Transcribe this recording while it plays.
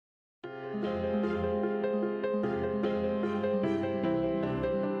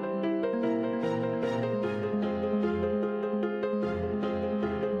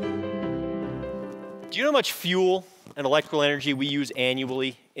Do you know how much fuel and electrical energy we use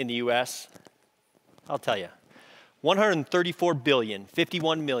annually in the US? I'll tell you.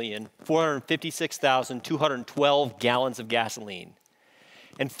 134,051,456,212 gallons of gasoline.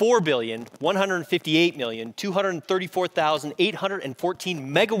 And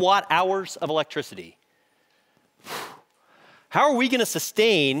 4,158,234,814 megawatt hours of electricity. How are we going to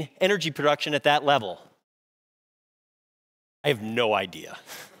sustain energy production at that level? I have no idea.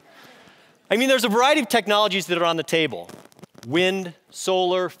 I mean, there's a variety of technologies that are on the table. Wind,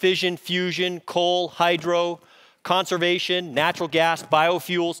 solar, fission, fusion, coal, hydro, conservation, natural gas,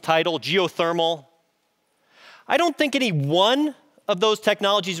 biofuels, tidal, geothermal. I don't think any one of those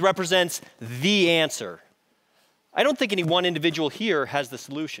technologies represents the answer. I don't think any one individual here has the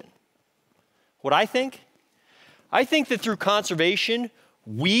solution. What I think that through conservation,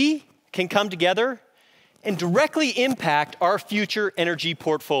 we can come together and directly impact our future energy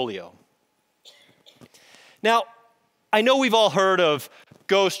portfolio. Now, I know we've all heard of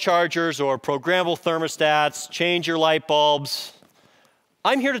ghost chargers or programmable thermostats, change your light bulbs.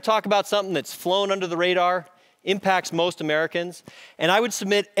 I'm here to talk about something that's flown under the radar, impacts most Americans, and I would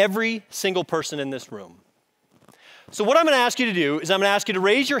submit every single person in this room. So what I'm going to ask you to do is I'm going to ask you to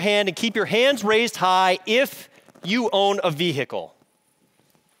raise your hand and keep your hands raised high if you own a vehicle.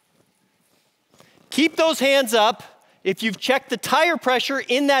 Keep those hands up if you've checked the tire pressure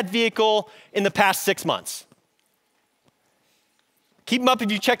in that vehicle in the past 6 months. Keep them up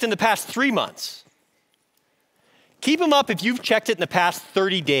if you've checked in the past 3 months. Keep them up if you've checked it in the past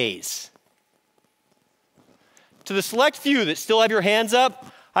 30 days. To the select few that still have your hands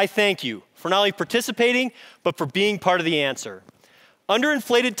up, I thank you for not only participating, but for being part of the answer.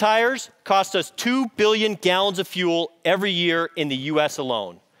 Underinflated tires cost us 2 billion gallons of fuel every year in the US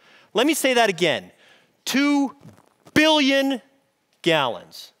alone. Let me say that again, 2 billion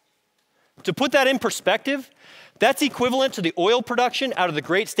gallons. To put that in perspective, that's equivalent to the oil production out of the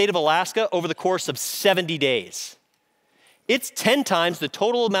great state of Alaska over the course of 70 days. It's 10 times the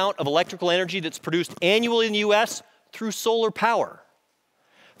total amount of electrical energy that's produced annually in the US through solar power.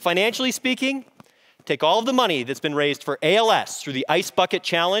 Financially speaking, take all of the money that's been raised for ALS through the Ice Bucket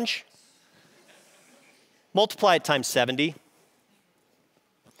Challenge, multiply it times 70.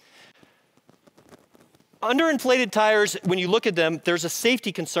 Underinflated tires, when you look at them, there's a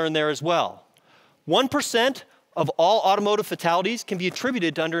safety concern there as well. 1% of all automotive fatalities can be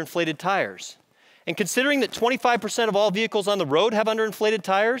attributed to underinflated tires. And considering that 25% of all vehicles on the road have underinflated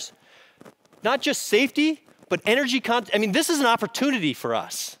tires, not just safety, but energy I mean, this is an opportunity for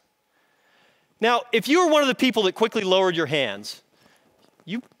us. Now, if you were one of the people that quickly lowered your hands,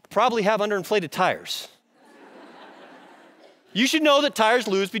 you probably have underinflated tires. You should know that tires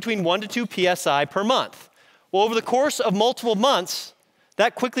lose between 1 to 2 psi per month. Well, over the course of multiple months,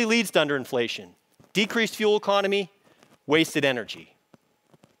 that quickly leads to underinflation. Decreased fuel economy, wasted energy.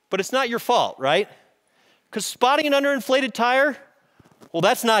 But it's not your fault, right? Because spotting an underinflated tire, well,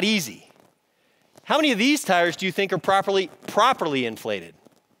 that's not easy. How many of these tires do you think are properly inflated?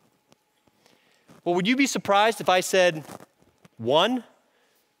 Well, would you be surprised if I said one?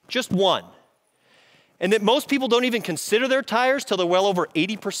 Just one. And that most people don't even consider their tires till they're well over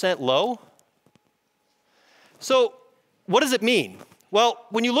 80% low? So what does it mean? Well,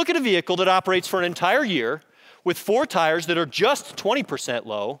 when you look at a vehicle that operates for an entire year with 4 tires that are just 20%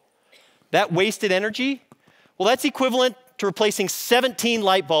 low, that wasted energy, well, that's equivalent to replacing 17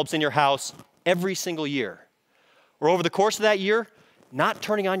 light bulbs in your house every single year. Or over the course of that year, not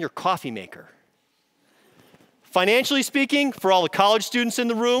turning on your coffee maker. Financially speaking, for all the college students in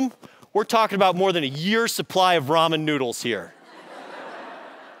the room, we're talking about more than a year's supply of ramen noodles here.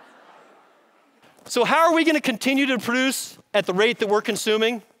 So how are we going to continue to produce at the rate that we're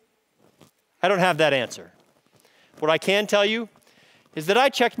consuming? I don't have that answer. What I can tell you is that I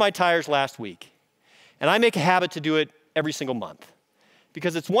checked my tires last week, and I make a habit to do it every single month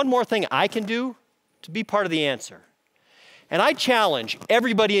because it's one more thing I can do to be part of the answer. And I challenge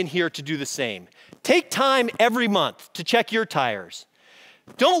everybody in here to do the same. Take time every month to check your tires.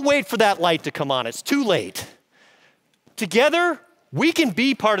 Don't wait for that light to come on. It's too late. Together, we can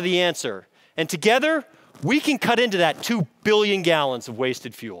be part of the answer. And together, we can cut into that 2 billion gallons of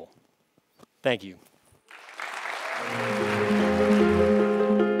wasted fuel. Thank you.